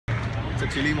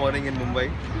It's a chilly morning in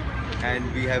Mumbai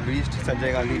and we have reached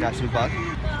Sanjay Gandhi National Park.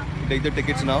 Take the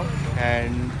tickets now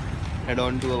and head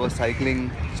on to our cycling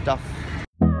stuff.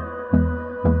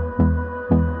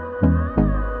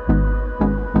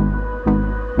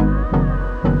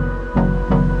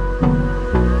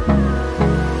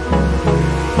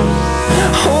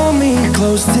 Hold me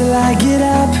close till I get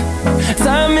up.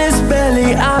 Time is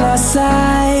barely on our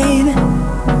side.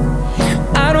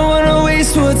 I don't wanna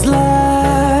waste what's left.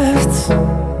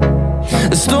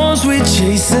 The storms we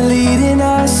chase are leading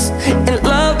us, and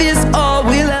love is all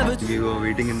we'll ever do. We were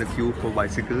waiting in the queue for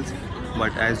bicycles,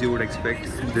 but as you would expect,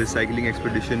 this cycling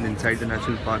expedition inside the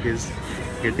national park is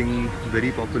getting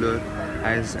very popular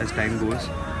as time goes.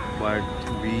 But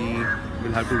we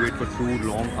will have to wait for 2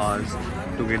 long hours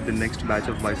to get the next batch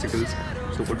of bicycles.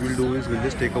 So what we'll do is we'll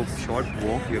just take a short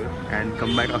walk here and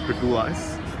come back after 2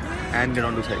 hours and get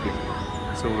on to cycling.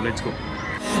 So let's go.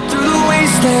 Through the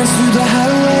wastelands, through the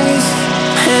highways,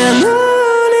 and on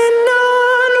we'll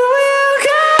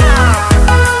go.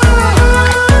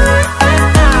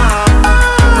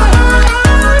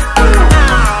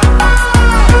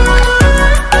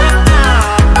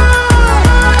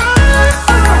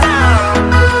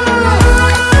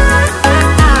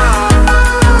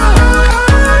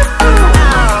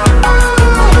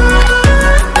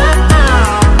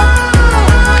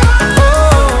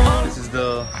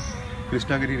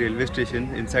 Kanheri railway station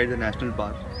inside the national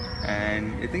park,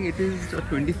 and I think it is a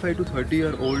 25 to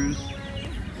 30-year-old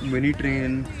mini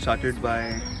train started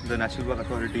by the national park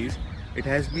authorities. It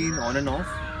has been on and off,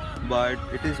 but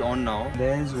it is on now.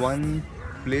 There's one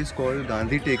place called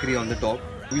Gandhi Tekdi on the top.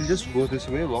 We'll just go this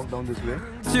way, walk down this way.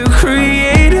 To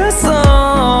create a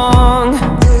song,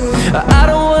 I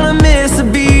don't wanna miss a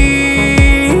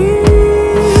beat,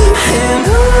 and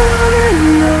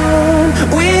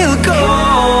on we'll go.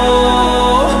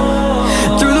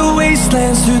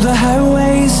 Through the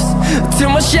highways, till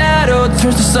my shadow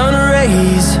turns to sun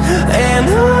rays, and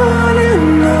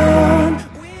on.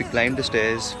 We climbed the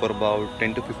stairs for about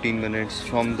 10 to 15 minutes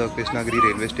from the Kanheri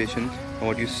railway station. And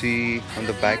what you see on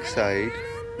the back side,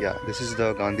 yeah, this is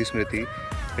the Gandhi Smriti.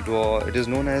 It is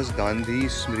known as Gandhi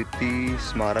Smriti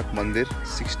Smarak Mandir.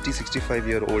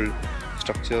 65-year-old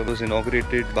structure, was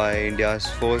inaugurated by India's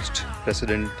first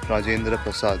president, Rajendra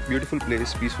Prasad. Beautiful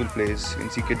place, peaceful place. You can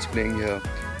see kids playing here,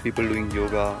 people doing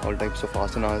yoga, all types of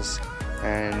asanas,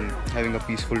 and having a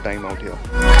peaceful time out here.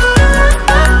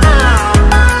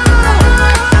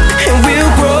 And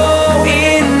we'll grow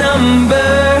in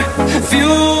number,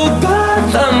 fueled by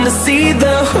them to see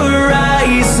the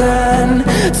horizon,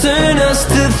 turn us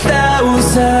to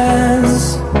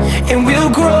thousands. And we'll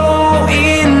grow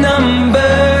in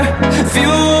number,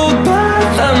 fueled by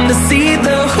them to see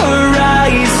the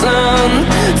horizon,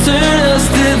 turn us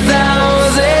to thousands.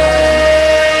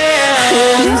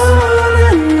 And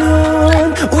on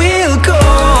we'll go.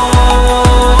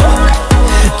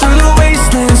 Through the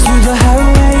wastelands, through the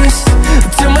highways,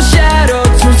 till my shadow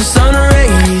turns to sun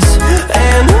rays,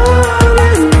 and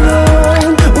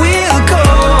on we'll go.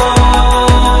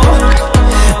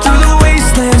 Through the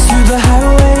wastelands, through the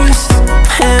highways,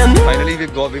 and finally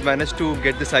we managed to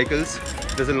get the cycles.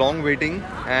 There's a long waiting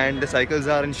and the cycles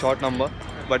are in short number,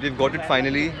 but we've got it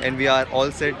finally, and we are all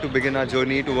set to begin our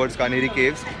journey towards Kanheri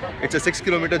Caves. It's a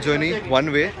 6-kilometer journey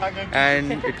one way,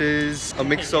 and it is a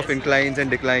mix of inclines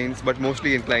and declines, but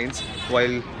mostly inclines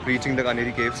while reaching the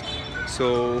Kanheri Caves.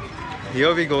 So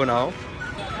here we go now.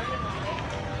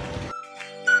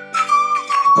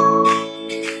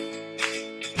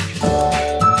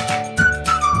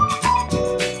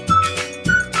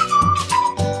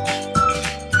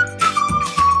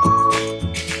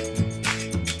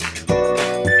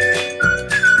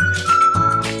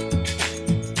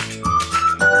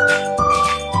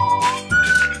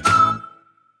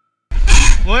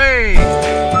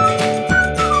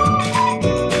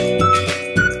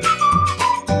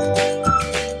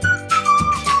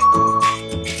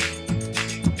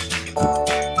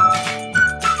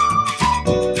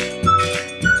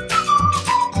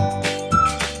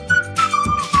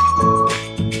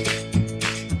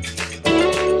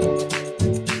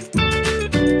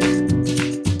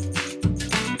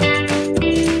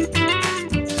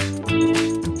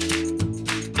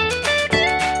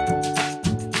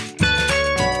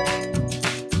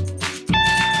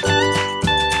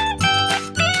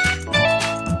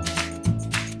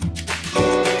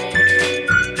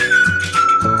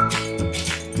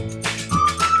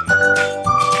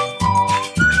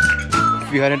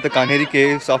 We are at the Kanheri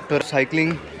Caves after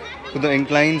cycling to the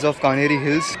inclines of Kanheri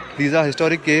Hills. These are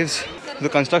historic caves. The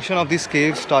construction of these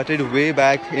caves started way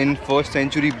back in 1st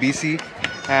century BC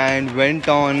and went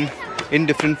on in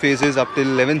different phases up till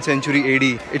 11th century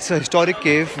AD. It's a historic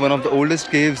cave, one of the oldest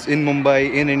caves in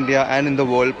Mumbai, in India and in the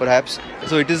world perhaps.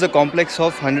 So it is a complex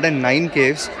of 109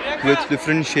 caves with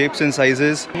different shapes and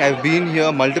sizes. I've been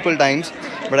here multiple times,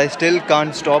 but I still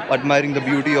can't stop admiring the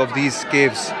beauty of these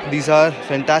caves. These are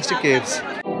fantastic caves.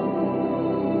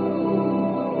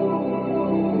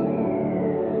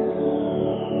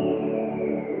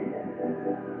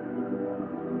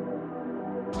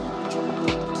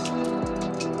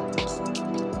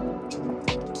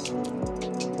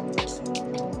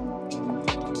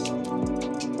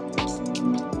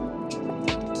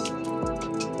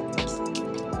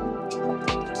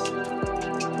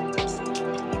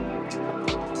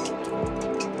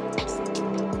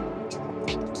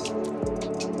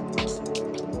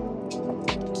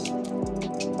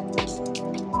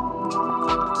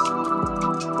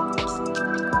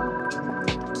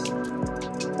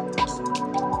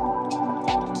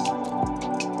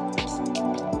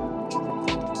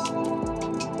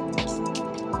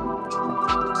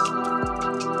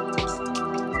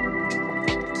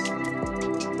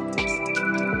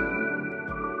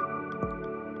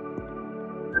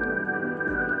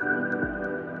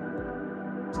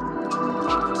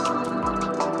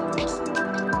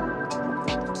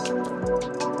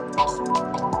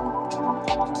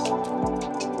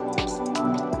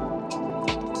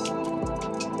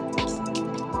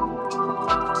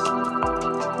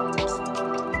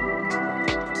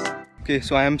 Okay,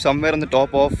 so I am somewhere on the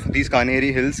top of these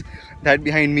Kanheri hills. That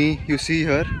behind me you see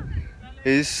here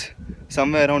is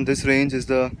somewhere around this range is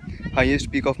the highest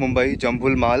peak of Mumbai,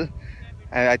 Jambul Mal.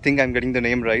 I think I'm getting the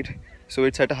name right. So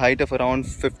it's at a height of around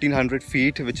 1500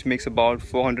 feet, which makes about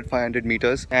 400-500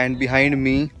 meters. And behind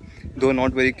me, though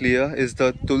not very clear, is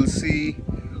the Tulsi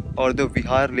or the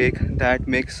Vihar lake that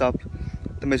makes up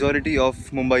the majority of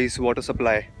Mumbai's water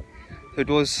supply. So it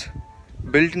was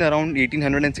built in around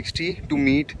 1860 to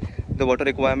meet the water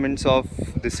requirements of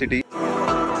the city.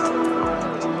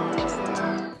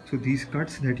 So these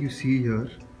cuts that you see here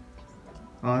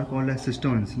are called as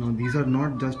cisterns. Now these are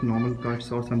not just normal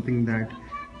cuts or something that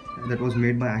was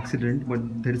made by accident, but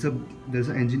there's a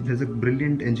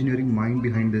brilliant engineering mind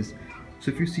behind this. So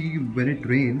if you see, when it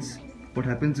rains, what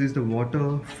happens is the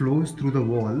water flows through the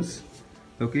walls.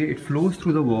 Okay, it flows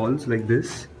through the walls like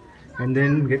this and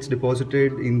then gets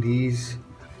deposited in these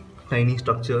tiny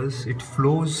structures. It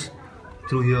flows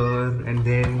through here and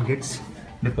then gets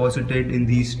deposited in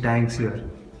these tanks here.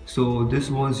 So this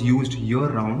was used year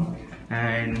round,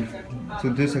 and so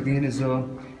this again is a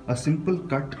simple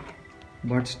cut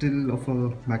but still of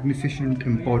a magnificent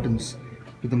importance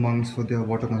to the monks for their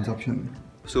water consumption.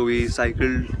 So we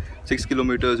cycled 6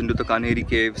 kilometers into the Kanheri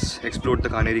Caves, explored the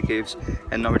Kanheri Caves,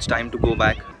 and now it's time to go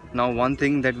back. Now one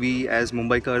thing that we as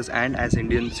Mumbaikars and as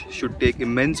Indians should take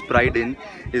immense pride in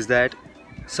is that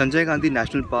Sanjay Gandhi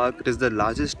National Park is the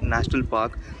largest national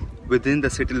park within the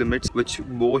city limits, which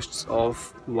boasts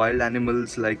of wild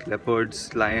animals like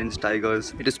leopards, lions,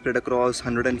 tigers. It is spread across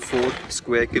 104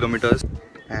 square kilometers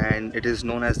and it is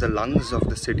known as the lungs of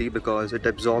the city because it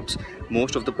absorbs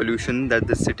most of the pollution that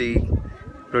the city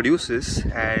produces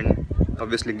and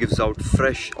obviously gives out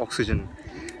fresh oxygen.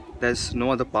 There's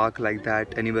no other park like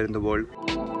that anywhere in the world.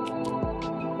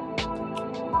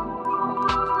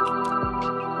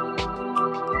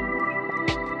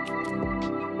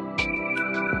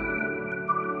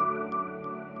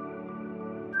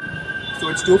 So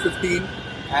it's 2:15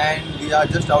 and we are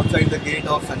just outside the gate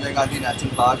of Sanjay Gandhi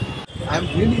National Park. I'm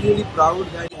really proud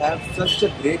that I have such a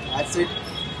great asset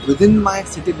within my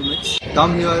city limits.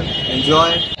 Come here,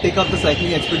 enjoy, take up the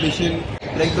cycling expedition,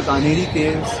 trek the Kanheri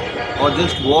Caves, or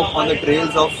just walk on the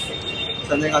trails of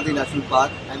Sanjay Gandhi National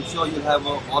Park. I'm sure you'll have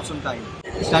an awesome time.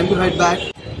 It's time to head back.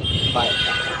 Bye.